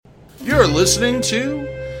You're listening to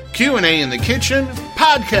Q&A in the Kitchen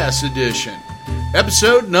Podcast Edition,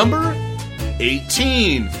 episode number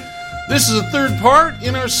 18. This is the third part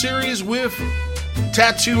in our series with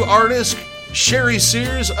tattoo artist Sherry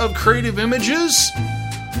Sears of Creative Images.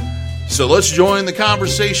 So let's join the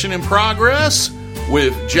conversation in progress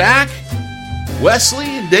with Jack, Wesley,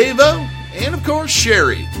 Davo, and of course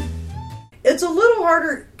Sherry. It's a little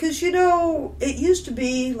harder because, it used to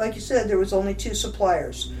be, like you said, there was only two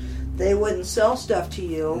suppliers. They wouldn't sell stuff to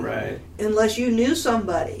you unless you knew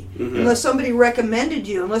somebody, unless somebody recommended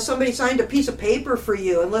you, unless somebody signed a piece of paper for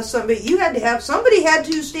you, unless somebody had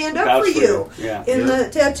to stand up for you in the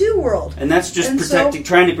tattoo world. And that's just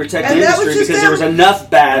trying to protect the industry because there was enough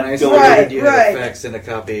bad going on. You had to fax in a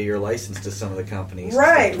copy of your license to some of the companies.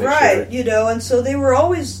 Right. And so they were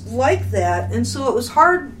always like that, and so it was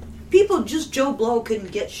hard. People just Joe Blow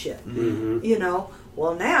couldn't get shit,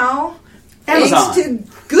 Well, now... Amazon. Thanks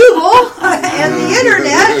to Google and the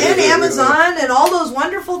internet and Amazon and all those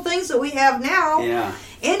wonderful things that we have now,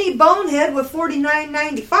 any bonehead with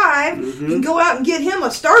 $49.95 can go out and get him a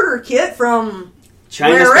starter kit from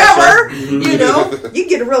China wherever. You can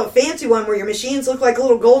get a real fancy one where your machines look like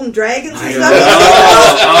little golden dragons and stuff.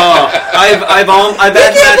 I can't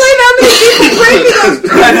believe how many people bring me those.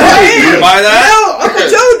 You buy that? Uncle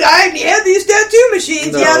Joe died and he had these tattoo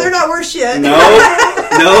machines. No. Yeah, they're not worth shit. No.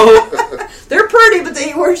 They're pretty, but they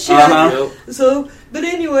ain't worth shit. So, but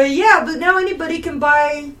anyway, but now anybody can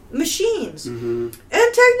buy machines. And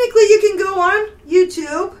technically you can go on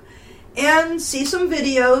YouTube and see some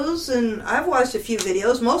videos, and I've watched a few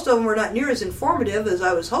videos. Most of them were not near as informative as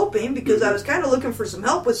I was hoping, because I was kind of looking for some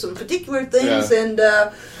help with some particular things, and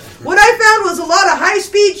what I found was a lot of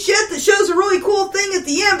high-speed shit that shows a really cool thing at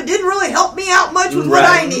the end, but didn't really help me out much with what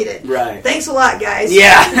I needed. Right. Thanks a lot, guys.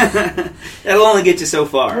 Yeah. That'll only get you so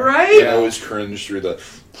far. Right? Yeah, I always cringe through the...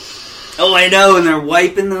 Oh, I know, and they're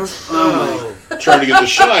wiping those... Trying to get the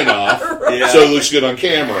shine off, so it looks good on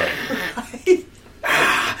camera.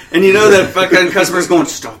 And that fucking customer's going,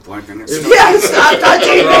 stop wiping it. Stop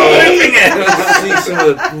touching me. See some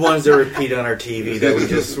of the ones that repeat on our TV that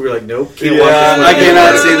we're like, nope, can't watch this. I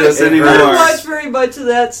cannot see this anymore. I don't watch very much of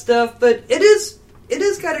that stuff, but it is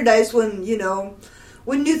kind of nice when,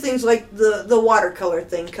 when new things like the watercolor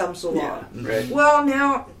thing comes along. Yeah, right. Well,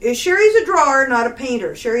 now, Sherry's a drawer, not a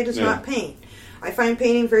painter. Sherry does not paint. I find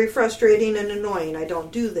painting very frustrating and annoying. I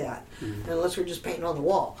don't do that, unless we're just painting on the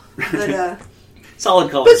wall. But,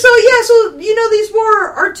 solid color. But so these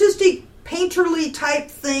more artistic, painterly type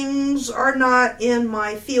things are not in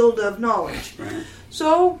my field of knowledge. Right.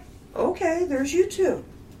 So, okay, there's YouTube.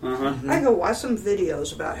 Uh-huh. I go watch some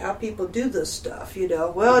videos about how people do this stuff,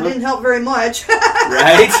 Well, it didn't help very much.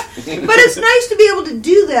 Right. But it's nice to be able to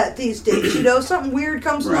do that these days, Something weird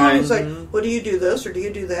comes along, it's like, well, do you do this or do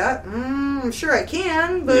you do that? I'm sure I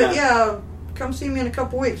can, but come see me in a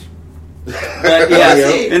couple weeks. But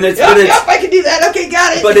and I can do that. Okay,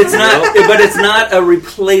 got it. But it's not a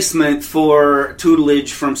replacement for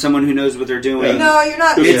tutelage from someone who knows what they're doing. No, you're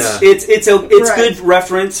not. It's good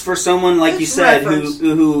reference for someone like you said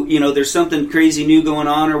who there's something crazy new going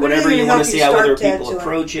on or whatever. You want to see how other people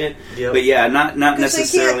approach it. Yep. But not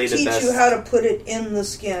necessarily the best. They can't teach you how to put it in the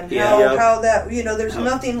skin. How that there's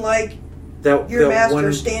nothing like. Your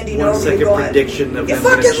master standing over you going, prediction of you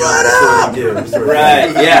fucking let up!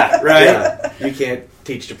 Right. You can't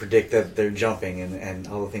teach to predict that they're jumping and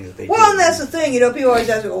all the things that they do. Well, and that's the thing, people always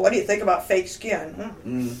ask me, well, what do you think about fake skin?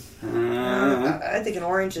 I think an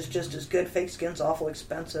orange is just as good. Fake skin's awful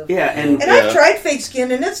expensive. And I've tried fake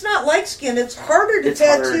skin, and it's not like skin. It's harder to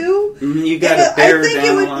tattoo. You got to bear I think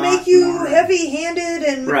down it would make you heavy-handed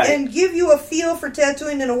and give you a feel for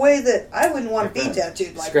tattooing in a way that I wouldn't want to be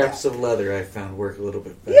tattooed like Scraps that. of leather I found work a little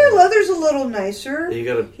bit better. Yeah, leather's a little nicer. You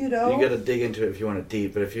gotta dig into it if you want it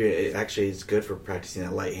deep, but it's good for practicing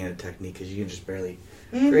that light-handed technique because you can just barely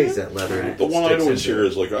graze that leather. The one I always hear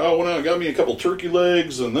is like, oh, well, I got me a couple turkey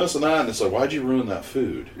legs and this and that, and it's like, why'd you ruin that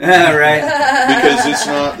food? Right. Because it's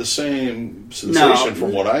not the same sensation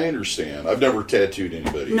from what I understand. I've never tattooed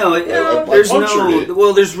anybody.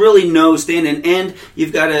 There's really no stand-in, and you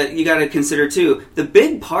got to consider too the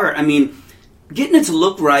big part. I mean, getting it to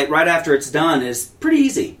look right after it's done is pretty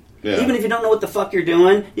easy. Yeah. Even if you don't know what the fuck you're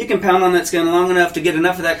doing, you can pound on that skin long enough to get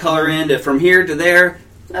enough of that color in to from here to there.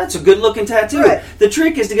 That's a good looking tattoo. Right. The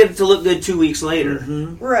trick is to get it to look good 2 weeks later.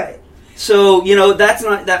 Right. So, that's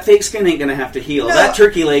not, that fake skin ain't going to have to heal. No. That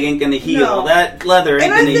turkey leg ain't going to heal. No. That leather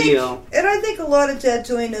ain't going to heal. And I think a lot of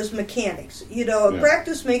tattooing is mechanics.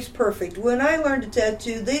 Practice makes perfect. When I learned to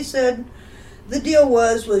tattoo, they said the deal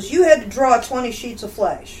was you had to draw 20 sheets of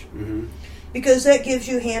flesh. because that gives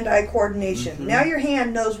you hand-eye coordination. Now your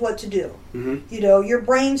hand knows what to do. Your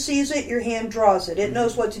brain sees it, your hand draws it. It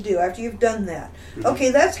knows what to do after you've done that.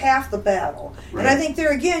 Okay, that's half the battle. Right. And I think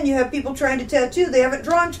there again, you have people trying to tattoo. They haven't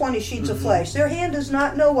drawn 20 sheets of flesh. Their hand does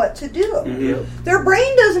not know what to do. Their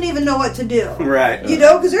brain doesn't even know what to do. Right.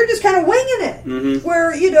 Because they're just kind of winging it.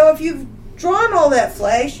 Where, if you've drawn all that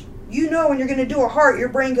flesh, when you're going to do a heart, your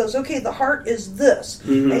brain goes, okay, the heart is this.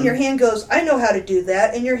 And your hand goes, I know how to do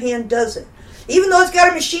that, and your hand does it. Even though it's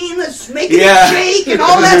got a machine that's making it shake and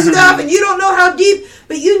all that stuff, and you don't know how deep,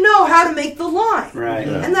 but you know how to make the line. Right.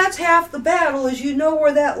 Yeah. And that's half the battle, is you know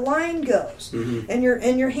where that line goes. And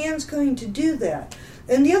your hand's going to do that.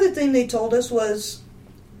 And the other thing they told us was,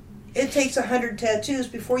 it takes 100 tattoos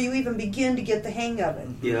before you even begin to get the hang of it.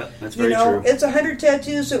 Yeah, that's very true. It's 100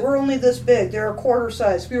 tattoos that were only this big. They're a quarter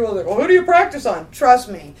size. People are like, well, who do you practice on? Trust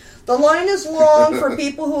me. The line is long for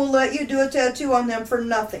people who will let you do a tattoo on them for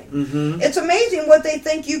nothing. It's amazing what they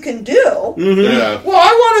think you can do. Yeah. Well,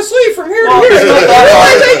 I want to sleep from here to here.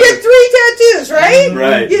 Otherwise I get 3 tattoos, right?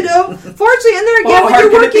 Right. Fortunately, and there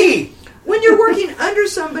again, when you're working under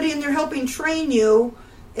somebody and they're helping train you,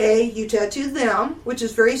 you tattoo them, which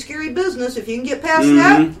is very scary business. If you can get past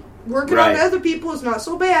that, working on other people is not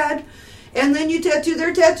so bad. And then you tattoo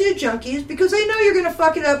their tattoo junkies because they know you're going to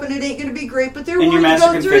fuck it up and it ain't going to be great, but they're willing to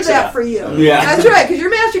go through that for you. Yeah. That's right, because your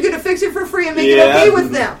master going to fix it for free and make it okay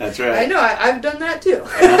with them. That's right. I know, I've done that too.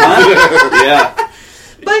 Yeah.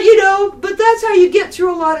 But that's how you get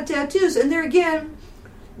through a lot of tattoos. And there again,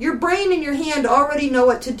 your brain and your hand already know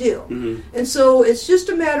what to do. And so it's just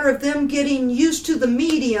a matter of them getting used to the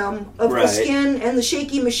medium of the skin and the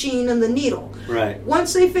shaky machine and the needle. Right.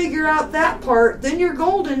 Once they figure out that part, then you're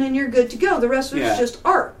golden and you're good to go. The rest of it's just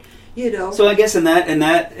art. So I guess in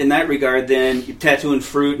that regard, then tattooing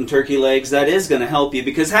fruit and turkey legs, that is going to help you,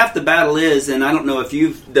 because half the battle is, and I don't know if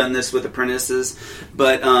you've done this with apprentices,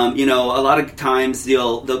 but a lot of times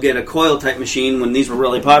they'll get a coil type machine when these were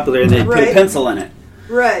really popular, and they put a pencil in it.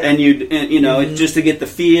 Right. And just to get the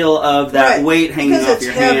feel of that weight hanging off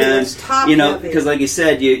your hand. It's top heavy. Because like you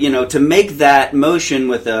said, to make that motion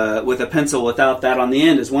with a pencil without that on the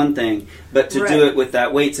end is one thing, but to do it with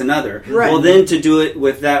that weight's another. Right. Well, then to do it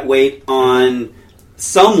with that weight on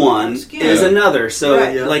someone is another. So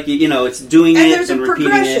it's doing it and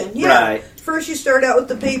repeating it. Yeah. Right. First you start out with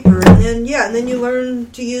the paper, and then you learn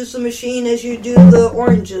to use the machine as you do the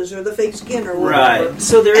oranges or the fake skin or whatever. Right.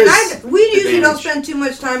 So we usually don't spend too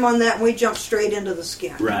much time on that, and we jump straight into the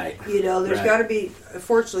skin. Right. There's got to be.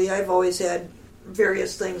 Fortunately, I've always had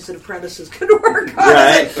various things that apprentices could work on.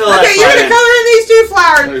 Right. Okay, you're going to color in these 2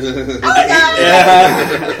 flowers.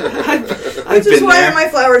 Which is why my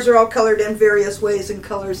flowers are all colored in various ways and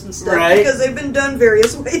colors and stuff. Right. Because they've been done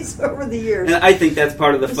various ways over the years. And I think that's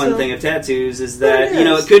part of the fun thing of tattoos is that,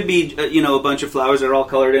 it could be, a bunch of flowers that are all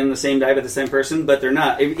colored in the same dye by the same person, but they're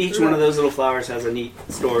not. Each one of those little flowers has a neat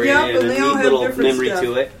story and a neat little memory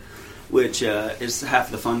to it, which is half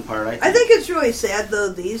the fun part, I think it's really sad, though,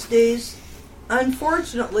 these days.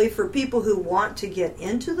 Unfortunately, for people who want to get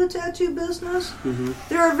into the tattoo business,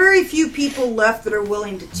 there are very few people left that are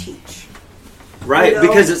willing to teach. Right,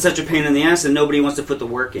 because it's such a pain in the ass and nobody wants to put the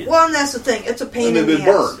work in. Well, and that's the thing. It's a pain in the ass. And they've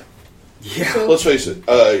been burned. Yeah. So, let's face it.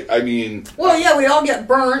 Well, yeah, we all get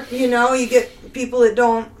burnt. You get people that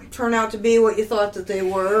don't turn out to be what you thought that they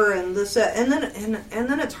were, and this, that, and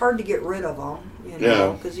then it's hard to get rid of them.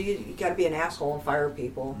 Because you got to be an asshole and fire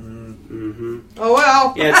people. Oh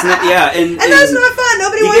well. Yeah, it's not. Yeah, and that's not fun.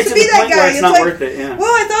 Nobody wants to be that guy. It's not worth it. Yeah.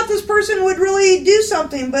 Well, I thought this person would really do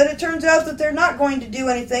something, but it turns out that they're not going to do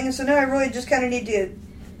anything, and so now I really just kind of need to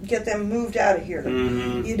get them moved out of here.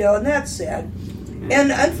 And that's sad.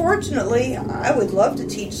 And unfortunately, I would love to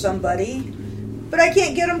teach somebody, but I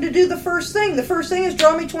can't get them to do the first thing. The first thing is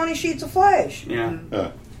draw me 20 sheets of flesh.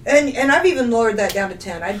 Yeah. And I've even lowered that down to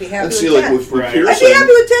 10. I'd be happy with 10. Like with piercing, I'd be happy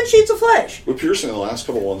with 10 sheets of flesh. With piercing, the last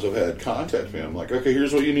couple ones I've had contact me. I'm like, okay,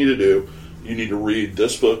 here's what you need to do. You need to read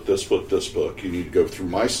this book, this book, this book. You need to go through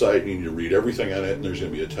my site. You need to read everything on it, and there's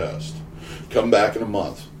going to be a test. Come back in a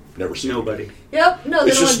month. Never seen nobody. Yep. No, they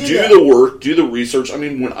it's don't just want to do the work, do the research. I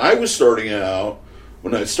mean, when I was starting out,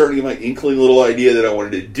 when I was starting to get my inkling little idea that I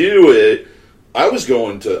wanted to do it, I was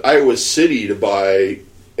going to Iowa City to buy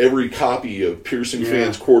every copy of Piercing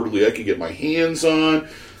Fans Quarterly I could get my hands on.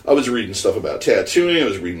 I was reading stuff about tattooing. I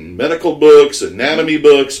was reading medical books, anatomy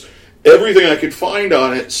books, everything I could find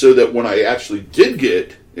on it, so that when I actually did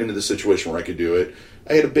get into the situation where I could do it,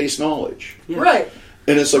 I had a base knowledge. Yeah. Right.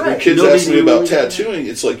 And it's like when kids ask me about tattooing,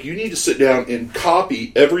 it's like you need to sit down and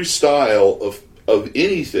copy every style of of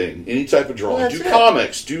anything, any type of drawing. Well, do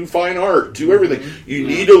comics, do fine art, do everything. You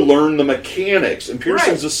need to learn the mechanics. And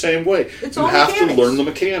Pearson's the same way. It's you all have mechanics. to learn the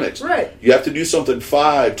mechanics. Right. You have to do something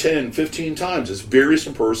 5, 10, 15 times. It varies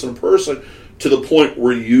from person to person to the point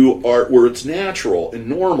where it's natural and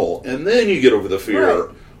normal. And then you get over the fear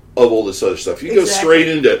of all this other stuff. You go straight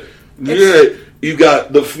into... You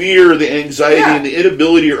got the fear, the anxiety, and the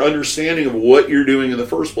inability or understanding of what you're doing in the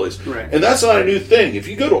first place. Right. And that's not a new thing. If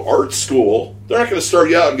you go to art school, they're not going to start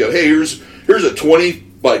you out and go, hey, here's a 20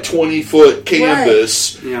 by 20 foot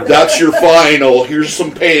canvas. Right. Yeah. That's your final. Here's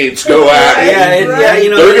some paints. Go at it. They're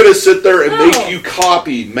going to sit there and make you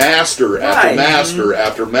copy master after master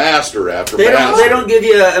after master after master. They don't give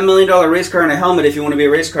you $1 million race car and a helmet if you want to be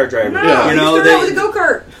a race car driver. No, you start out with a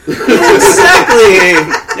go-kart.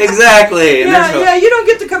 Exactly. You don't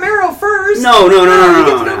get the Camaro first. No. You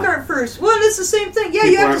get the go-kart first. Well, it's the same thing. Yeah,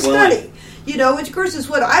 you have to study. You know, which of course is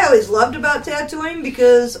what I always loved about tattooing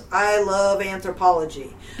because I love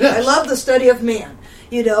anthropology. Yes. I love the study of man.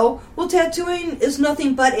 You know, well, tattooing is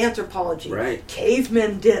nothing but anthropology. Right.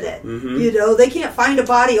 Cavemen did it. Mm-hmm. You know, they can't find a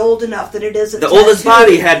body old enough that it isn't. The oldest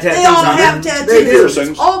body had tattoos. They all have tattoos.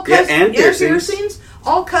 Piercings. All piercings.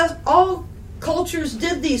 All cultures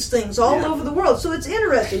did these things all over the world. So it's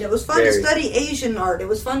interesting. It was fun to study Asian art. It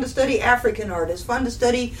was fun to study African art. It's fun to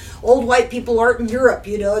study old white people art in Europe.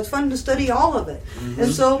 You know, it's fun to study all of it. Mm-hmm.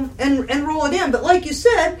 And so, and roll it in. But like you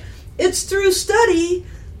said, it's through study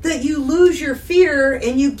that you lose your fear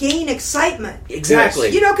and you gain excitement. Exactly.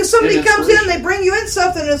 You know, because somebody comes in, they bring you in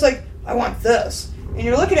something, and it's like, I want this. And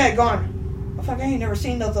you're looking at it going, oh, fuck, I ain't never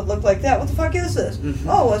seen nothing that looked like that. What the fuck is this? Mm-hmm.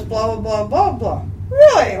 Oh, it's blah, blah, blah, blah, blah.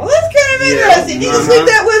 Really? Well, that's kind of interesting. You just leave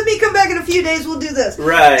that with me. Come back in a few days. We'll do this.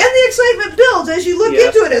 Right. And the excitement builds as you look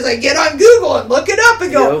into it. As I get on Google and look it up and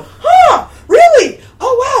go, huh? Really?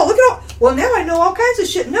 Oh wow! Look at all. Well, now I know all kinds of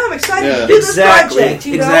shit. Now I'm excited to do this project.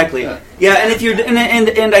 You know? Exactly. Yeah, and if you're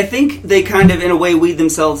and I think they kind of in a way weed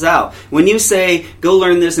themselves out when you say go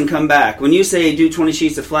learn this and come back. When you say do 20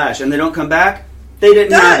 sheets of Flash and they don't come back. They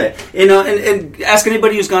didn't have it. You know, and ask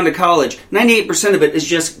anybody who's gone to college, 98% of it is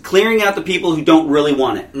just clearing out the people who don't really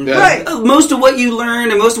want it. Yeah. Right. Most of what you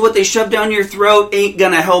learn and most of what they shove down your throat ain't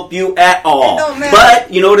going to help you at all. It don't matter.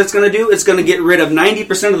 But you know what it's going to do? It's going to get rid of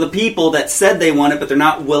 90% of the people that said they want it, but they're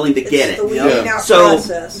not willing to get it.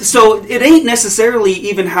 So it ain't necessarily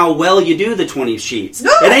even how well you do the 20 sheets.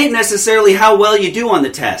 No. It ain't necessarily how well you do on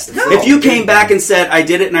the test. No. If you came back and said, I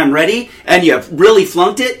did it and I'm ready, and you really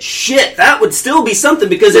flunked it, shit, that would still be something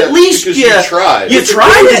because at least you tried to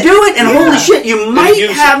do it, and holy shit, you might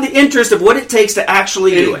have the interest of what it takes to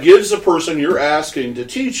actually do it. It gives the person you're asking to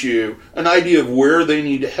teach you an idea of where they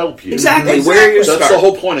need to help you. Exactly. Where you start. That's the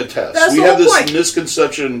whole point of tests. We have this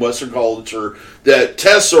misconception in Western culture that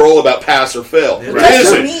tests are all about pass or fail. It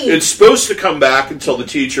isn't. It's supposed to come back until the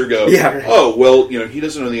teacher goes, oh, well, you know, he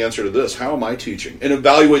doesn't know the answer to this. How am I teaching? And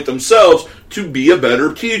evaluate themselves to be a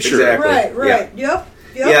better teacher. Exactly. Right. Yep.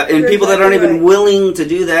 Yeah, and people that aren't even willing to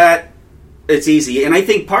do that, it's easy. And I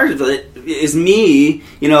think part of it is me.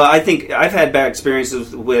 You know, I think I've had bad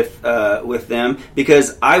experiences with them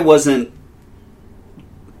because I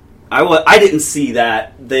didn't see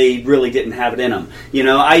that they really didn't have it in them. You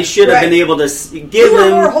know, I should have been able to give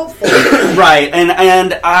them more hopeful. Right,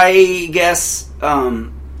 and I guess. I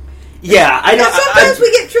don't. Sometimes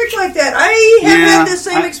we get tricked like that. I have had the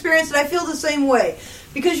same experience, and I feel the same way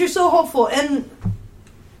because you're so hopeful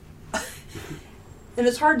and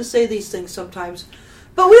it's hard to say these things sometimes,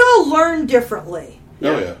 but we all learn differently.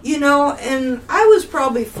 Oh, yeah. You know, and I was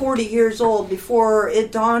probably 40 years old before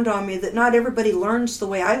it dawned on me that not everybody learns the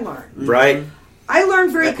way I learn. Right. I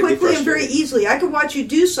learn very quickly and very easily. I could watch you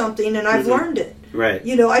do something and I've learned it. Right.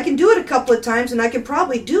 You know, I can do it a couple of times and I can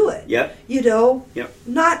probably do it. Yep. You know,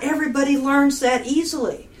 not everybody learns that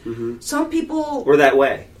easily. Mm-hmm. Some people... Or that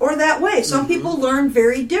way. Some people learn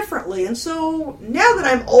very differently. And so, now that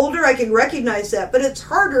I'm older, I can recognize that. But it's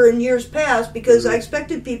harder in years past because I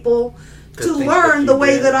expected people to learn the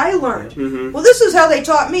way that I learned. Mm-hmm. Well, this is how they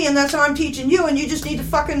taught me, and that's how I'm teaching you, and you just need to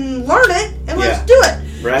fucking learn it, and let's do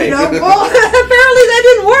it. Right. You know, well, apparently that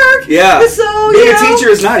didn't work. Yeah. So, being a teacher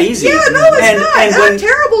is not easy. Yeah, no, it's not. And I'm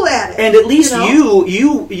terrible at it. And at least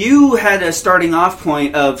you had a starting off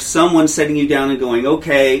point of someone setting you down and going,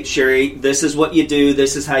 okay, Sherry, this is what you do,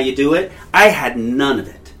 this is how you do it. I had none of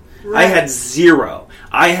it. Right. I had zero.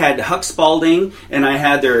 I had Huck Spalding, and I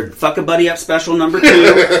had their Fuck a Buddy Up special number 2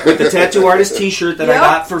 with the Tattoo Artist T-shirt that I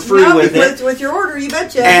got for free with it. With your order, you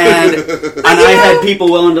betcha. And I had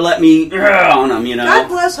people willing to let me on them, you know. God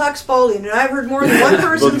bless Huck Spalding, and I've heard more than one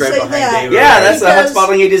person say that. David, that's the Huck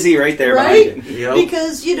Spalding A to Z right there. Right?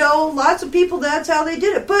 Because, you know, lots of people, that's how they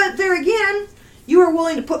did it. But there again, you are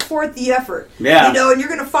willing to put forth the effort. Yeah. You know, and you're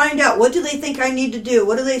going to find out, what do they think I need to do?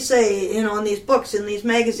 What do they say, you know, in these books, in these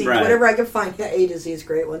magazines, whatever I can find. Yeah, A to Z is a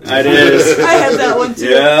great one, too. It is. I have that one, too.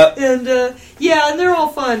 Yeah. And, and they're all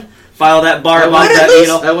fun. File that bar, lock that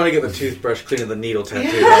needle. I want to get the toothbrush cleaning the needle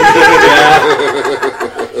tattoo.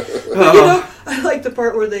 You know, I like the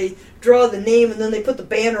part where they draw the name and then they put the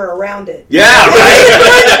banner around it. Yeah, right.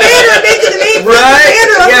 The banner and making the name right. The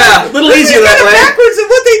banner. Yeah, a little easier that way. Backwards of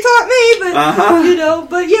what they taught me, but you know,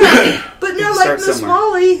 but yeah, but now like Miss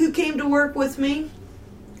Molly, who came to work with me,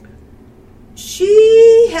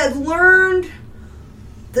 she had learned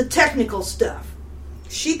the technical stuff.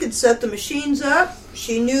 She could set the machines up.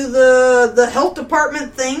 She knew the health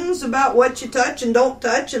department things about what you touch and don't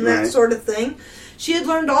touch and that sort of thing. She had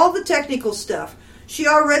learned all the technical stuff. She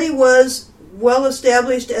already was well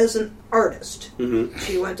established as an artist. Mm-hmm.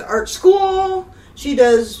 She went to art school. She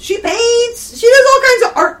paints. She does all kinds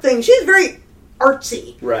of art things. She's very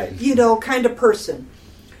artsy, right? You know, kind of person.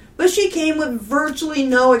 But she came with virtually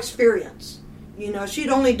no experience. You know, she'd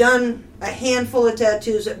only done a handful of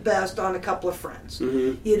tattoos at best on a couple of friends.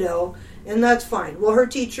 Mm-hmm. You know, and that's fine. Well, her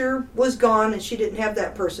teacher was gone, and she didn't have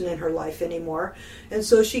that person in her life anymore. And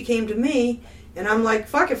so she came to me. And I'm like,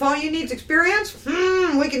 fuck, if all you need is experience,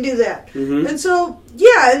 we can do that. Mm-hmm. And so,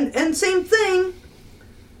 yeah, and same thing.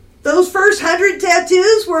 Those first 100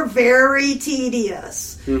 tattoos were very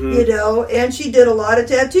tedious, you know. And she did a lot of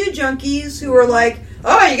tattoo junkies who were like,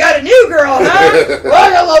 oh, you got a new girl, huh? Well,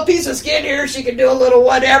 I got a little piece of skin here. She can do a little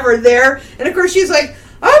whatever there. And, of course, she's like,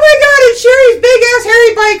 oh, my God, it's Sherry's big-ass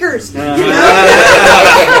hairy bikers. You know?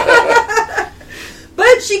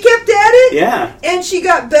 But she kept at it, and she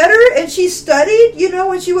got better, and she studied. You know,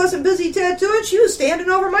 when she wasn't busy tattooing, she was standing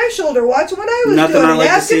over my shoulder watching what I was doing. Nothing I like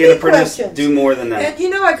to see an apprentice do more than that. And you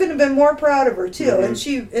know, I couldn't have been more proud of her too.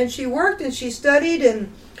 Mm-hmm. And she worked and she studied,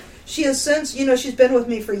 and she has since, you know, she's been with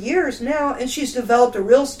me for years now, and she's developed a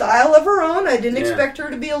real style of her own. I didn't expect her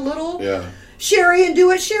to be a little Sherry and do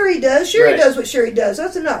what Sherry does. Sherry does what Sherry does.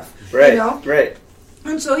 That's enough. Right. You know? Right.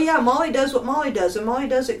 And so, yeah, Molly does what Molly does, and Molly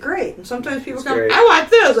does it great. And sometimes people come, I want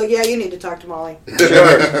this. Like, yeah, you need to talk to Molly.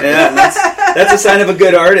 Sure. Yeah, that's a sign of a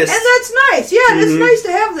good artist. And that's nice. Yeah, it's nice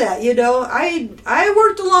to have that, you know. I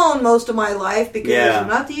worked alone most of my life because I'm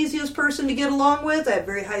not the easiest person to get along with. I have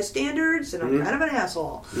very high standards, and I'm kind of an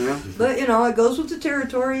asshole. Yeah. But, you know, it goes with the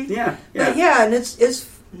territory. Yeah. But, yeah, and it's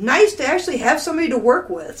nice to actually have somebody to work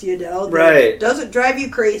with, you know, that doesn't drive you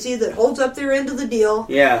crazy, that holds up their end of the deal,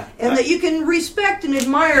 and that you can respect and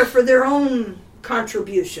admire for their own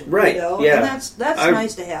contribution, you know, and that's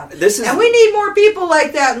nice to have. And we need more people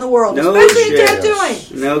like that in the world, especially in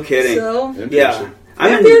tattooing. No kidding. So, and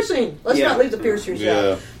piercing. Let's not leave the piercers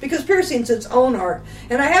out, because piercing's its own art.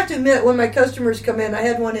 And I have to admit, when my customers come in, I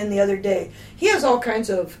had one in the other day. He has all kinds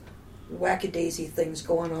of wackadaisy things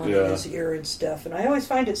going on in his ear and stuff, and I always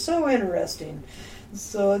find it so interesting.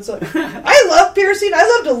 So it's like, I love piercing. I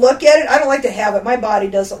love to look at it. I don't like to have it. My body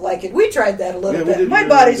doesn't like it. We tried that a little bit. My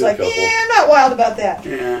body's like, I'm not wild about that.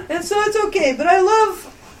 Yeah. And so it's okay. But I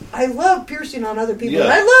love piercing on other people. Yeah.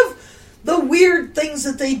 And I love the weird things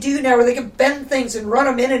that they do now, where they can bend things and run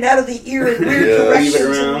them in and out of the ear in weird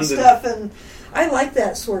directions and stuff. And I like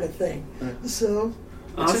that sort of thing. So.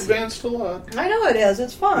 It's advanced a lot. I know it is.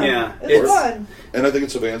 It's fun. Yeah. It's fun. And I think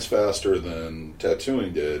it's advanced faster than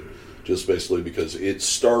tattooing did, just basically because it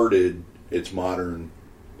started its modern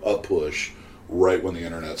up-push right when the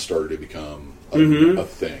internet started to become a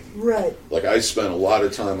thing. Right. Like, I spent a lot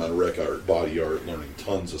of time on rec art, body art, learning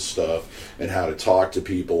tons of stuff, and how to talk to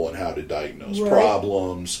people and how to diagnose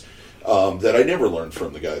problems that I never learned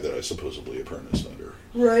from the guy that I supposedly apprenticed under.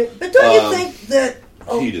 Right. But don't you think that...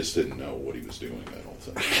 He just didn't know what he was doing, I don't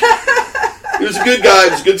think. He was a good guy.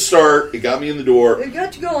 It was a good start. It got me in the door. It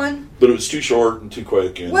got you going. But it was too short and too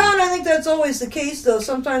quick. Well, and I think that's always the case, though.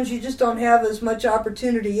 Sometimes you just don't have as much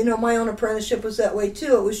opportunity. You know, my own apprenticeship was that way,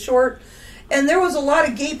 too. It was short, and there was a lot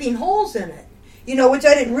of gaping holes in it, you know, which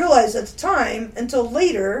I didn't realize at the time until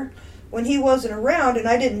later when he wasn't around and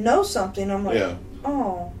I didn't know something. I'm like,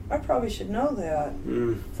 oh, I probably should know that.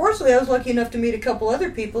 Fortunately, I was lucky enough to meet a couple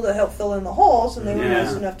other people that helped fill in the holes, and they were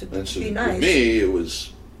nice enough to be nice. For me, it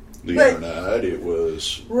was the internet. It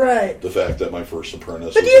was the fact that my first apprentice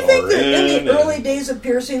was But do you think that in the early days of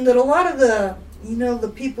piercing that a lot of the, you know, the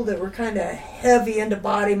people that were kind of heavy into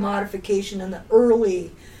body modification in the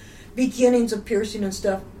early beginnings of piercing and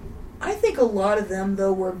stuff, I think a lot of them,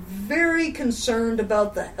 though, were very concerned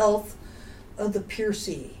about the health of the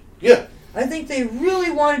piercee. Yeah. I think they really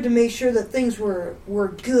wanted to make sure that things were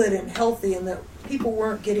good and healthy and that people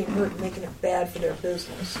weren't getting hurt and making it bad for their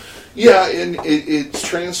business. Yeah, and it's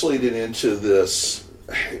translated into this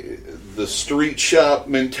the street shop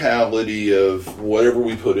mentality of whatever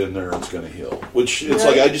we put in there, it's going to heal. Which it's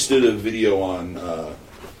like I just did a video on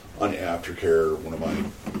aftercare, one of my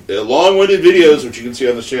long-winded videos, which you can see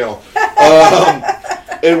on this channel.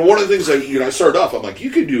 And one of the things I started off, I'm like,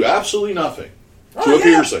 you can do absolutely nothing to a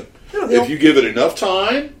piercing. If you give it enough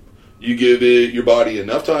time, you give it your body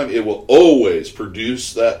enough time, it will always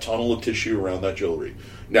produce that tunnel of tissue around that jewelry.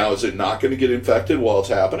 Now, is it not going to get infected while it's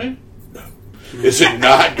happening? No. Is it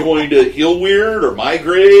not going to heal weird or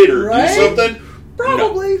migrate or do something?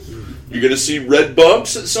 Probably. No. You're going to see red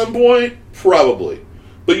bumps at some point? Probably.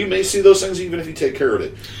 But you may see those things even if you take care of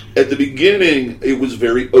it. At the beginning, it was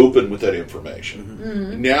very open with that information.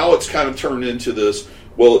 Mm-hmm. Now it's kind of turned into this,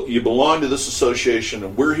 well, you belong to this association,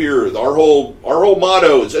 and we're here. Our whole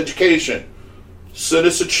motto is education. Send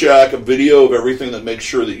us a check, a video of everything that makes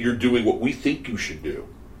sure that you're doing what we think you should do.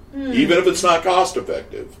 Even if it's not cost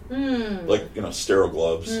effective. Like, sterile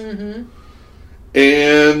gloves. Mm-hmm.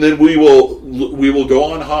 And then we will go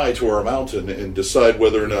on high to our mountain and decide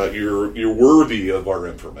whether or not you're worthy of our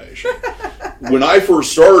information. When I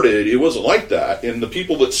first started, it wasn't like that, and the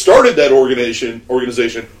people that started that organization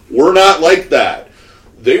were not like that.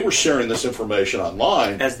 They were sharing this information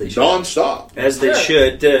online as they should. Nonstop, as they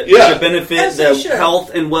should to benefit the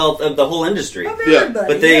health and wealth of the whole industry.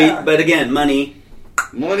 But again, money,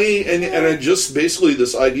 and it just basically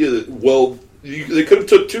this idea that they could have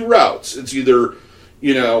took two routes. It's either,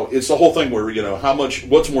 it's the whole thing where,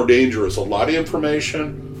 what's more dangerous, a lot of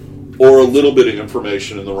information or a little bit of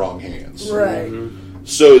information in the wrong hands. Right. Mm-hmm.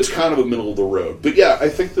 So it's kind of a middle of the road. But yeah, I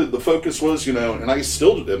think that the focus was, and I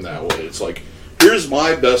still am that way. It's like, here's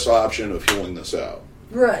my best option of healing this out.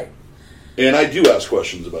 Right. And I do ask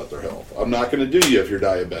questions about their health. I'm not going to do you if you're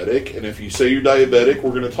diabetic. And if you say you're diabetic, we're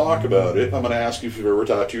going to talk about it. I'm going to ask you if you've ever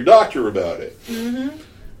talked to your doctor about it. Mm-hmm.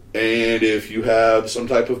 And if you have some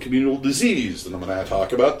type of communicable disease, then I'm going to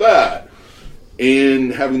talk about that.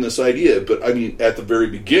 And having this idea. But, I mean, at the very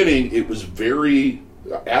beginning, it was very,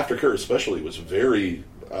 aftercare especially, was very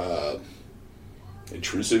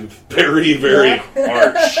intrusive, very, very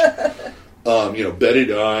harsh.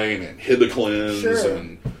 Betadine and Hibiclens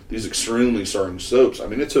and these extremely strong soaps. I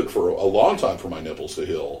mean, it took for a long time for my nipples to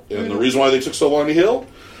heal. And the reason why they took so long to heal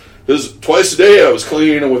is twice a day I was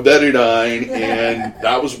cleaning them with betadine, and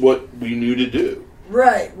that was what we knew to do.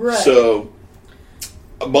 Right. So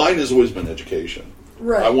mine has always been education.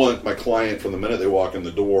 Right. I want my client, from the minute they walk in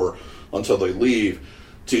the door until they leave,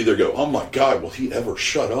 to either go, oh my God, will he ever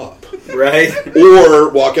shut up? Right. Or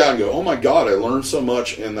walk out and go, oh my God, I learned so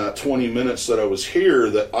much in that 20 minutes that I was here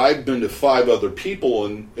that I've been to 5 other people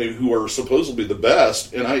and who are supposedly the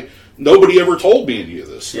best, and nobody ever told me any of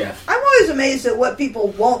this stuff. Yeah. I'm always amazed at what people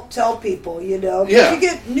won't tell people, Yeah. You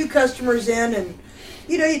get new customers in and,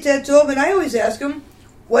 you tattoo them, and I always ask them,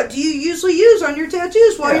 what do you usually use on your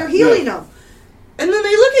tattoos while you're healing them? And then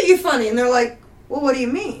they look at you funny, and they're like, well, what do you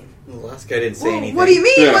mean? The last guy didn't say anything. What do you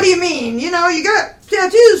mean? Yeah. What do you mean? You got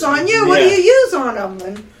tattoos on you. What do you use on them?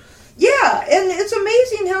 And and it's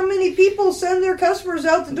amazing how many people send their customers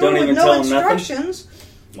out the door with no instructions.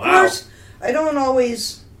 Wow. Of course, I don't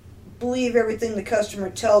always believe everything the customer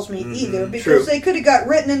tells me either, because they could have got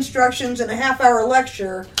written instructions in a half-hour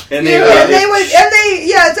lecture, and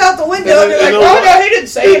it's out the window. And they're like, no, he didn't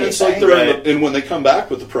say anything. It's like and when they come back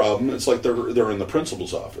with the problem, it's like they're in the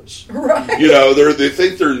principal's office. Right. They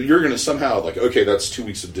think you're going to somehow okay, that's 2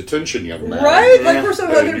 weeks of detention, young man. Right. Like we're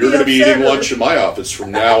somehow going to be you're going to be eating lunch in my office from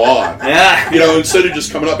now on. Yeah. Instead of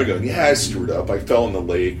just coming up and going, I screwed up. I fell in the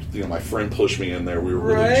lake. My friend pushed me in there. We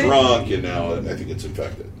were really drunk, and now I think it's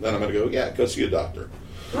infected. Then I'm going to go, go see a doctor.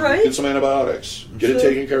 Right. Get some antibiotics. Get it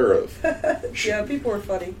taken care of. Yeah, people are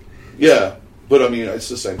funny. Yeah, but I mean, it's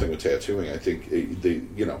the same thing with tattooing. I think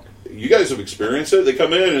you guys have experienced it. They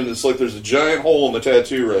come in and it's like there's a giant hole in the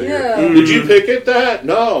tattoo right here. Did you pick at that?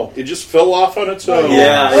 No, it just fell off on its own.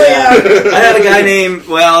 Yeah. I had a guy named,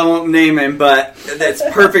 I won't name him, but that's a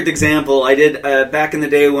perfect example. I did, back in the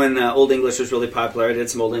day when Old English was really popular, I did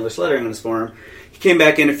some Old English lettering on his form. He came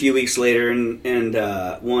back in a few weeks later and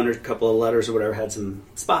one or a couple of letters or whatever had some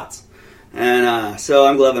spots. And so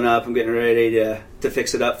I'm gloving up. I'm getting ready to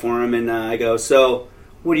fix it up for him. And I go, so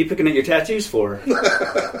what are you picking at your tattoos for?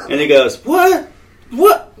 And he goes, What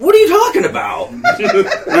are you talking about? And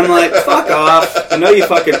I'm like, fuck off. I know you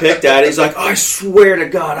fucking picked at it. He's like, I swear to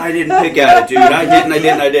God, I didn't pick at it, dude. I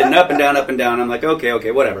didn't. Up and down. I'm like,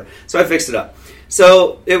 okay, whatever. So I fixed it up.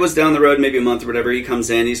 So it was down the road maybe a month or whatever. He comes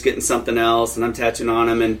in, he's getting something else, and I'm tattooing on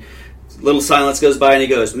him, and a little silence goes by, and he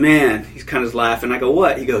goes, man, he's kind of laughing. I go,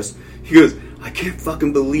 what? He goes, I can't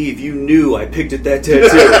fucking believe you knew I picked at that tattoo.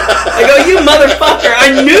 I go, you motherfucker,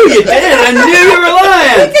 I knew you did. I knew you were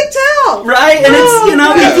lying. I could tell.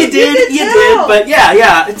 did, but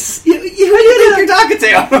yeah, it's you think you're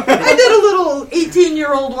Takateo. I did a little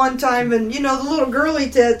 18-year-old one time, and the little girly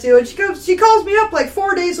tattoo, and she calls me up like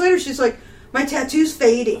 4 days later. She's like, my tattoo's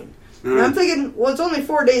fading. And I'm thinking, well, it's only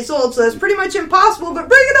 4 days old, so that's pretty much impossible, but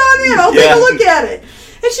bring it on in. I'll take a look at it.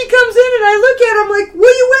 And she comes in, and I look at it, I'm like,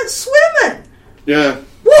 well, you went swimming. Yeah.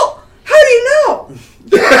 Well, how do you know?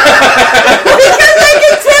 Because I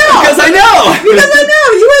can tell. Because I know.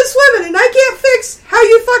 You went swimming, and I can't fix how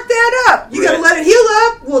you fucked that up. You got to let it heal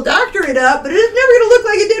up. We'll doctor it up, but it's never going to look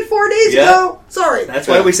like it did 4 days ago. Sorry. That's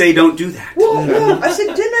why we say don't do that. Well, I said,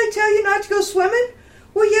 didn't I tell you not to go swimming?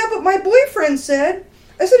 Well, yeah, but my boyfriend said.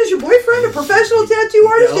 I said, is your boyfriend a professional tattoo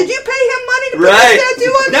artist? Did you pay him money to put this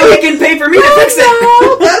tattoo on? Now he can pay for me to fix it.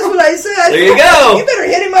 No, that's what I said. There you go. You better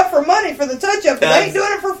hit him up for money for the touch-up, because I ain't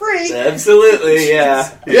doing it for free. Absolutely,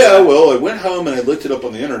 yeah. Yeah, well, I went home and I looked it up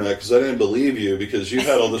on the internet because I didn't believe you because you've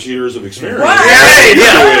had all these years of experience. Right.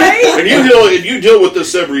 And you deal with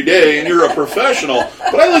this every day and you're a professional.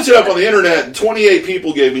 But I looked it up on the internet and 28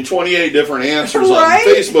 people gave me 28 different answers on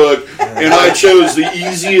Facebook, and I chose the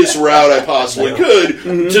easiest route I possibly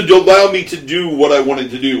could to allow me to do what I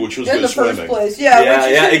wanted to do, which was go swimming. In the first place,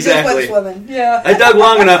 exactly. Swimming. Yeah. I dug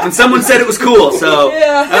long enough, and someone said it was cool, so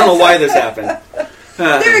I don't know why this happened.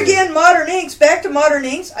 There again, modern inks. Back to modern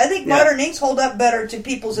inks. I think modern inks hold up better to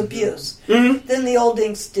people's abuse than the old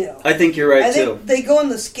inks do. I think you're right, I think they go in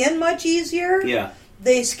the skin much easier. Yeah.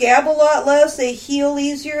 They scab a lot less. They heal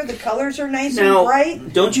easier. The colors are nice and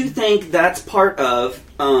bright. Don't you think that's part of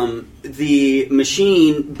the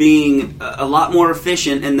machine being a lot more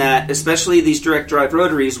efficient in that, especially these direct drive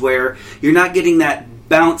rotaries, where you're not getting that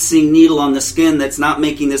bouncing needle on the skin that's not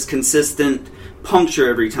making this consistent puncture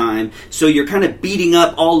every time, so you're kind of beating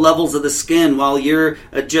up all levels of the skin while you're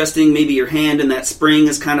adjusting maybe your hand and that spring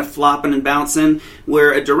is kind of flopping and bouncing,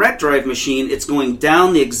 where a direct drive machine, it's going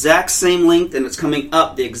down the exact same length and it's coming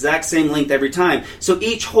up the exact same length every time, so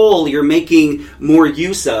each hole you're making more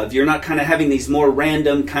use of. You're not kind of having these more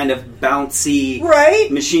random kind of bouncy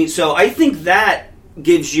machines. So I think that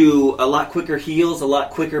gives you a lot quicker heals, a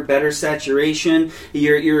lot quicker, better saturation.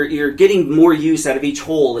 You're getting more use out of each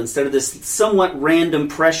hole instead of this somewhat random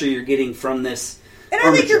pressure you're getting from this. And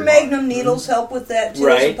I think your Magnum needles help with that too,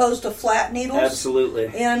 as opposed to flat needles. Absolutely.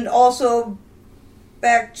 And also,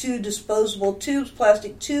 back to disposable tubes,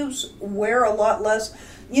 plastic tubes wear a lot less.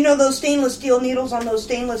 Those stainless steel needles on those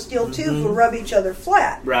stainless steel tubes will rub each other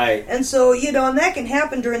flat. Right. And so, and that can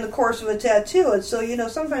happen during the course of a tattoo. And so,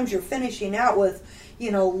 sometimes you're finishing out with,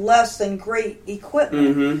 less than great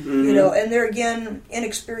equipment. And there again,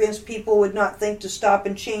 inexperienced people would not think to stop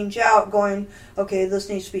and change out, going, okay, this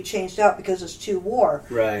needs to be changed out because it's too wore.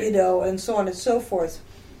 Right. And so on and so forth.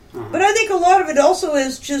 But I think a lot of it also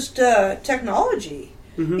is just technology.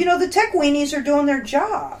 The tech weenies are doing their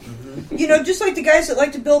job. Just like the guys that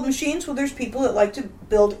like to build machines, well, there's people that like to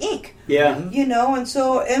build ink. Yeah.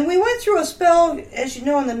 And we went through a spell, as you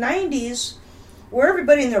know, in the 90s, where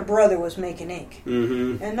everybody and their brother was making ink.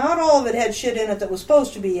 And not all of it had shit in it that was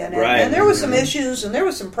supposed to be in it. Right. And there was some issues, and there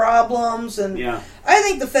was some problems, and I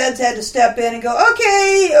think the feds had to step in and go,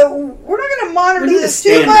 okay, we're not going to monitor this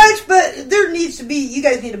too much, but there needs to be, you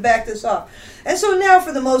guys need to back this off. And so now,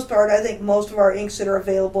 for the most part, I think most of our inks that are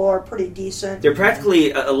available are pretty decent. They're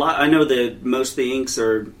practically a lot. I know that most of the inks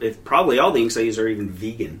probably all the inks I use are even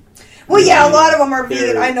vegan. Well, yeah, a lot of them are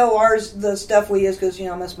vegan. I know ours, the stuff we use, because,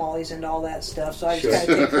 Miss Molly's into all that stuff, so I just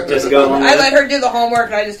kind of take her. Just go on. I let her do the homework,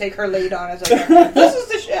 and I just take her lead on it. It's like, this is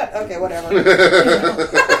the shit. Okay, whatever.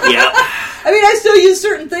 Yeah. I mean, I still use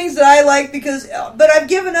certain things that I like, but I've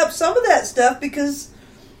given up some of that stuff because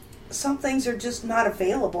some things are just not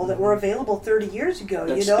available that were available 30 years ago.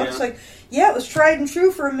 It's like, it was tried and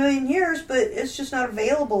true for a million years, but it's just not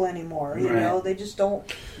available anymore. They just don't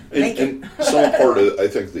make it. And some part of, I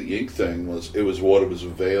think, the ink thing was what was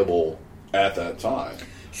available at that time.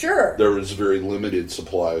 Sure. There was a very limited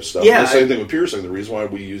supply of stuff. Yeah, the same thing with piercing. The reason why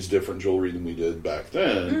we use different jewelry than we did back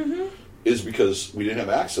then is because we didn't have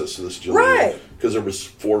access to this jewelry. Right. Because there was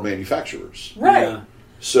 4 manufacturers. Right. Yeah.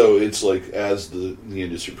 So it's like, as the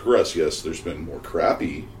industry progressed, yes, there's been more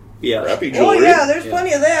crappy jewelry. Oh, yeah, there's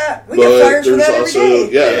plenty of that. We get fires for that every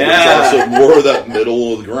day. There's also more of that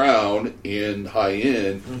middle of the ground and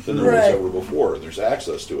high-end than there was ever before. And there's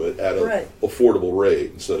access to it at an affordable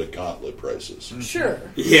rate instead of gauntlet prices. Sure.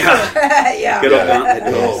 Yeah. Yeah. Good old gauntlet.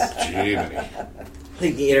 Oh, Jiminy. I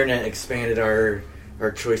think the internet expanded our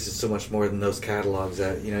choices so much more than those catalogs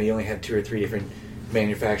that, you only had 2 or 3 different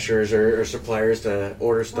manufacturers or suppliers to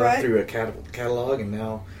order stuff through a catalog, and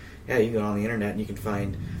now you can go on the internet and you can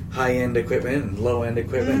find high-end equipment and low-end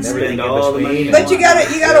equipment and Spend everything all the in money. between. But you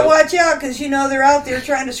gotta watch out because they're out there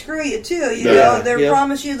trying to screw you too. You know they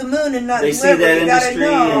promise you the moon and not they deliver. see that You gotta industry.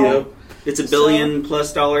 know. It's $1 billion+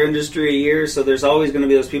 industry a year, so there's always going to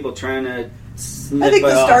be those people trying to. I think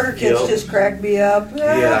the starter kits just cracked me up.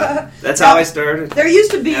 Yeah, that's how I started. There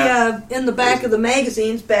used to be in the back of the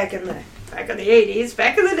magazines back in the 80s,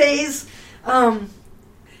 back in the days.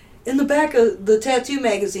 In the back of the tattoo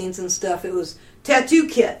magazines and stuff, it was tattoo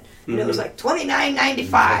kit. And it was like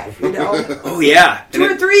 $29.95, you know. Oh, yeah. 2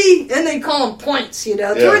 or 3, and they call them points, you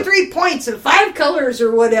know. 2 or 3 points and 5 colors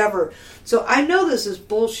or whatever. So I know this is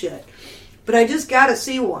bullshit, but I just got to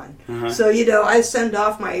see one. So, I send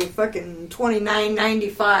off my fucking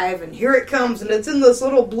 $29.95, and here it comes, and it's in this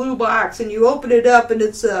little blue box, and you open it up, and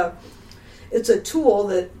it's a tool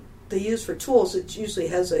that they use for tools. It usually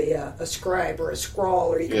has a scribe or a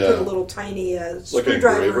scrawl, or you can put a little tiny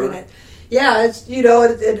screwdriver in it. Yeah, it's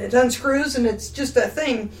it unscrews and it's just a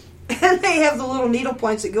thing, and they have the little needle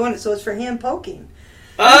points that go in it, so it's for hand poking.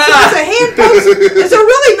 So it's a hand poke. It's a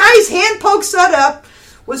really nice hand poke setup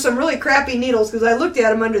with some really crappy needles because I looked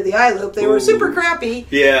at them under the eye loop. They were super crappy.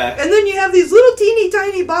 Yeah. And then you have these little teeny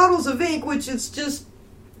tiny bottles of ink, which is just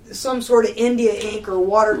some sort of India ink or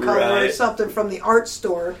watercolor or something from the art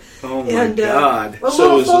store. Oh my God. A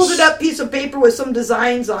little folded up piece of paper with some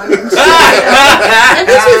designs on it. And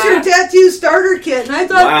this was your tattoo starter kit. And I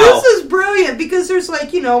thought, this is brilliant because there's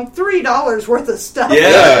 $3 worth of stuff.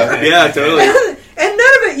 Yeah, totally. And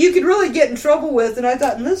none of it you could really get in trouble with. And I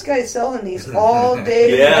thought, and this guy's selling these all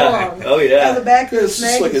day long. Oh, yeah. On the back of this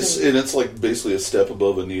magazine. And it's like basically a step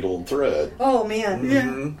above a needle and thread. Oh, man.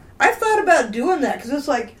 Yeah. I've thought about doing that because it's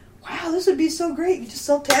like, wow, this would be so great. You just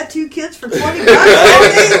sell tattoo kits for $20 all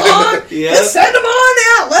day long. Just send them on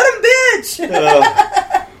out. Let them bitch.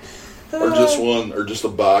 Or just a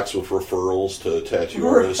box with referrals to tattoo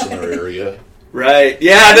artists in their area. Right.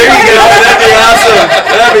 Yeah, there you go.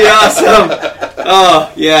 That'd be awesome.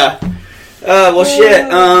 Oh, yeah. Well, shit.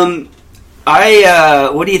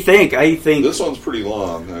 What do you think? I think this one's pretty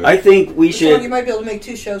long. I think we should. You might be able to make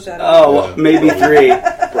 2 shows out of it. Oh, well, maybe 3.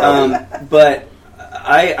 But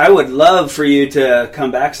I would love for you to come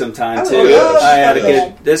back sometime too. I had a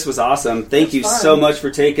good. This was awesome. Thank you so much for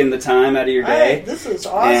taking the time out of your day. This is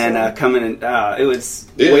awesome. And coming and it was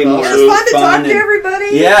way more fun. It was fun to talk to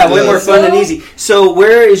everybody. Yeah, way more fun and easy. So,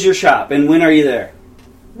 where is your shop, and when are you there?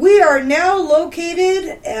 We are now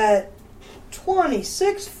located at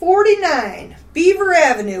 2649 Beaver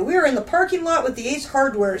Avenue. We are in the parking lot with the Ace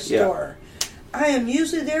Hardware store. I am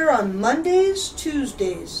usually there on Mondays,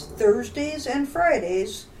 Tuesdays, Thursdays, and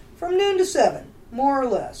Fridays from noon to 7, more or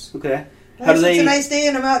less. Okay. It's a nice day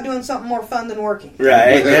and I'm out doing something more fun than working.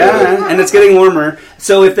 Right, yeah, and it's getting warmer.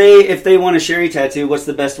 So if they want a Sherry tattoo, what's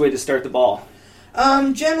the best way to start the ball?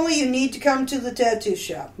 Generally, you need to come to the tattoo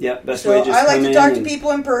shop. Yep, best way just I like come to talk in to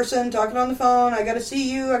people in person, talking on the phone. I got to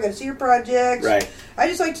see you. I got to see your projects. Right. I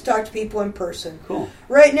just like to talk to people in person. Cool.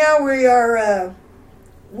 Right now, we are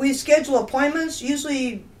we schedule appointments.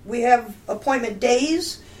 Usually, we have appointment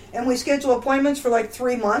days, and we schedule appointments for like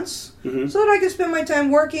 3 months, so that I can spend my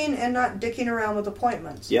time working and not dicking around with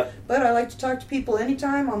appointments. Yep. But I like to talk to people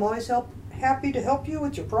anytime. I'm always happy to help you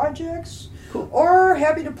with your projects. Cool. Or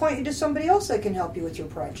happy to point you to somebody else that can help you with your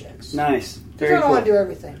projects. Nice. Very I don't cool. want to do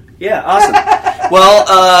everything. Yeah, awesome.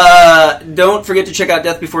 Well, don't forget to check out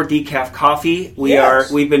Death Before Decaf Coffee.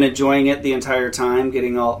 We've been enjoying it the entire time,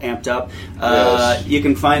 getting all amped up. You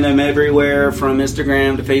can find them everywhere from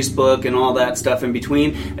Instagram to Facebook and all that stuff in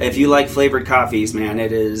between. If you like flavored coffees, man,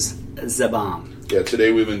 it is the bomb. Yeah,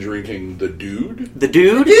 today we've been drinking the Dude. The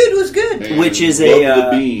Dude? The Dude was good. Which is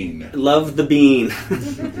Love the Bean. Love the Bean.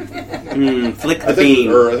 Flick the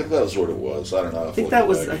bean. I think that was what it was. I don't know. I think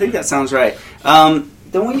that sounds right. Don't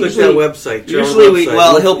we usually that website? Usually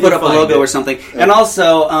he'll put up a logo or something, and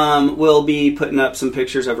also we'll be putting up some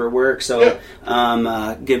pictures of her work, so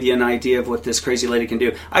give you an idea of what this crazy lady can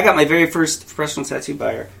do. I got my very first professional tattoo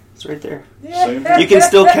by her. It's right there. Yeah. You can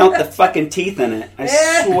still count the fucking teeth in it. I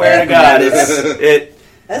swear to God,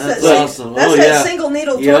 That's awesome. That's that single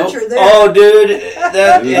needle torture there. Oh, dude,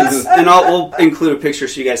 and we'll include a picture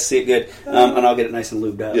so you guys see it good, and I'll get it nice and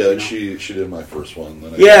lubed up. Yeah, she did my first one.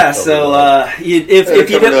 Then if you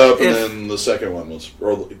covered up, and then the second one was,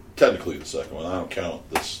 or technically the second one. I don't count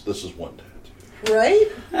this. This is one tattoo. Right?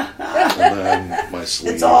 And then my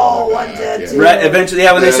sleeve. It's all one tattoo. Right. Eventually,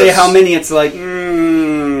 when they say how many, it's like.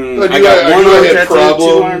 I had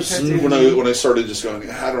problems when I started just going,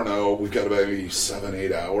 I don't know, we've got about maybe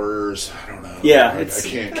 7-8 hours. I don't know. Yeah, I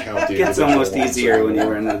can't count the It gets almost easier when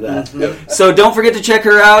you're into that. Yep. So don't forget to check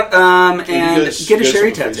her out and get a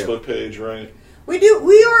Sherry tattoo. Facebook page, right?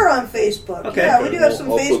 We are on Facebook. Okay. Yeah, we do have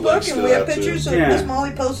some I'll put links Facebook, to and we have that, pictures. too. So Yeah. Miss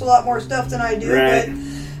Molly posts a lot more stuff than I do. Right. But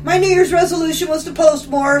my New Year's resolution was to post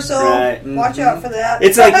more, so watch out for that.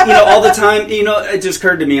 It's like, all the time, it just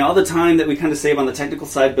occurred to me, all the time that we kind of save on the technical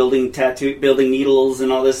side, building needles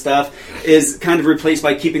and all this stuff, is kind of replaced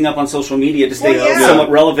by keeping up on social media to stay somewhat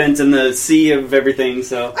relevant in the sea of everything.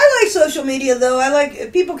 So I like social media, though. I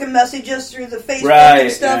like people can message us through the Facebook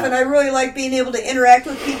and stuff, and I really like being able to interact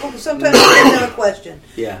with people, because sometimes I give them a question.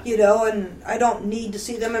 Yeah. And I don't need to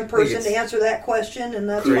see them in person to answer that question, and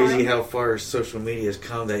that's crazy fine. how far social media has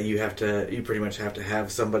come that you pretty much have to have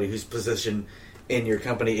somebody whose position in your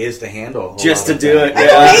company is to handle just to do it. I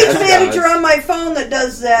have a page manager on my phone that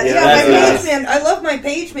does that. Yeah, my page man. I love my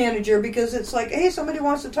page manager because it's like, hey, somebody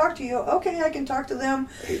wants to talk to you. Okay, I can talk to them,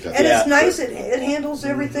 and it's nice. It handles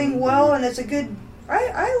everything well, and it's a good.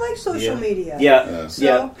 I like social media. Yeah.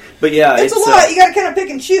 So, But yeah, it's a lot. You got to kind of pick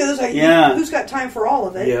and choose. Like, who's got time for all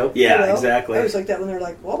of it? Yep. Yeah, exactly. I always like that when they're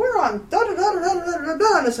like, well, we're on da da da da da da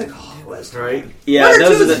da, and it's like, oh, West. Right? Yeah,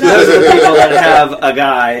 those are the people that have a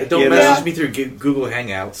guy. Don't message me through Google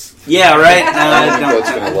Hangouts. Yeah, right. I don't think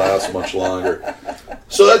that's going to last much longer.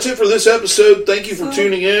 So that's it for this episode. Thank you for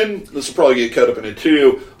tuning in. This will probably get cut up into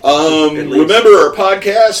two. Remember our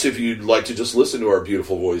podcast, if you'd like to just listen to our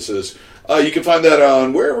beautiful voices. You can find that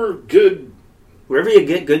on wherever you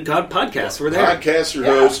get good podcasts, we're there. Podcaster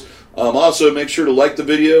hosts. Also, make sure to like the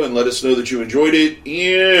video and let us know that you enjoyed it.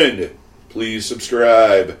 And please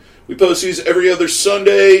subscribe. We post these every other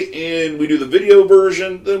Sunday, and we do the video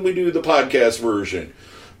version, then we do the podcast version.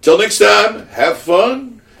 Till next time, have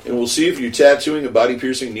fun, and we'll see if your tattooing and body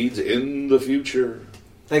piercing needs in the future.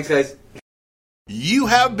 Thanks, guys. You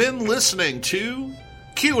have been listening to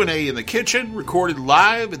Q&A in the Kitchen, recorded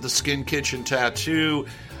live at the Skin Kitchen Tattoo,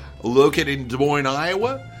 located in Des Moines,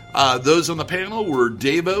 Iowa. Those on the panel were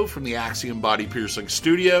Davo from the Axiom Body Piercing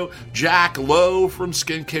Studio, Jack Lowe from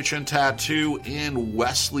Skin Kitchen Tattoo, and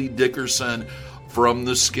Wesley Dickerson from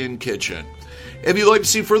the Skin Kitchen. If you'd like to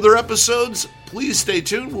see further episodes, please stay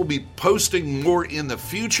tuned. We'll be posting more in the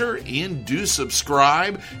future, and do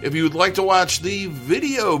subscribe. If you would like to watch the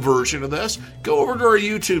video version of this, go over to our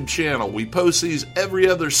YouTube channel. We post these every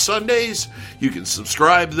other Sundays. You can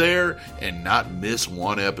subscribe there and not miss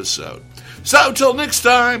one episode. So, until next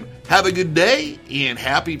time, have a good day and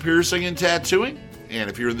happy piercing and tattooing. And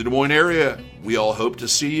if you're in the Des Moines area, we all hope to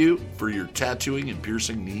see you for your tattooing and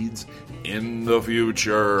piercing needs in the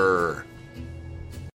future.